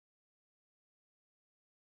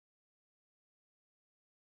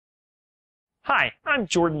Hi, I'm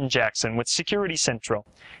Jordan Jackson with Security Central.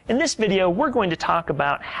 In this video, we're going to talk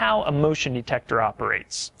about how a motion detector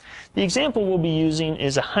operates. The example we'll be using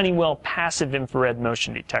is a Honeywell passive infrared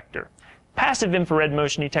motion detector. Passive infrared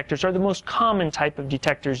motion detectors are the most common type of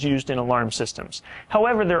detectors used in alarm systems.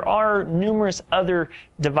 However, there are numerous other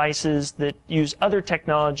devices that use other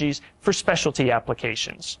technologies for specialty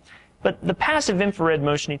applications. But the passive infrared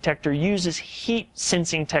motion detector uses heat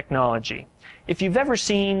sensing technology. If you've ever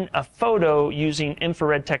seen a photo using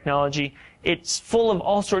infrared technology, it's full of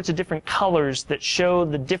all sorts of different colors that show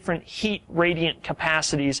the different heat radiant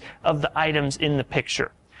capacities of the items in the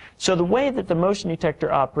picture. So the way that the motion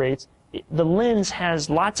detector operates, the lens has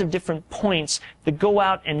lots of different points that go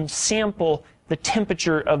out and sample the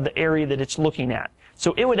temperature of the area that it's looking at.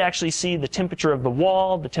 So it would actually see the temperature of the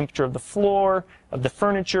wall, the temperature of the floor, of the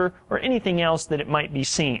furniture, or anything else that it might be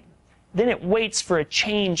seeing. Then it waits for a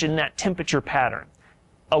change in that temperature pattern.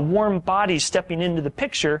 A warm body stepping into the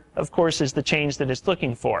picture, of course, is the change that it's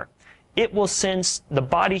looking for. It will sense the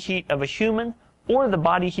body heat of a human or the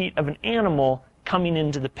body heat of an animal coming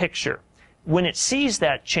into the picture. When it sees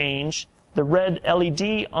that change, the red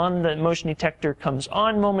LED on the motion detector comes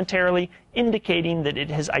on momentarily, indicating that it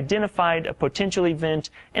has identified a potential event,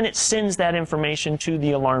 and it sends that information to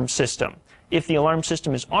the alarm system. If the alarm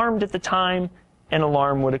system is armed at the time, an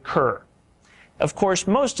alarm would occur. Of course,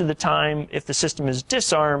 most of the time, if the system is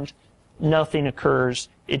disarmed, nothing occurs.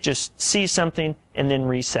 It just sees something and then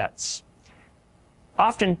resets.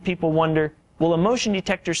 Often people wonder, will a motion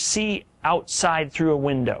detector see outside through a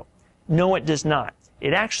window? No, it does not.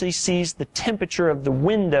 It actually sees the temperature of the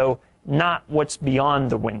window, not what's beyond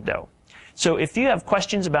the window. So if you have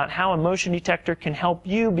questions about how a motion detector can help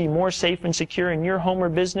you be more safe and secure in your home or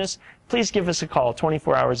business, please give us a call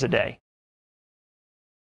 24 hours a day.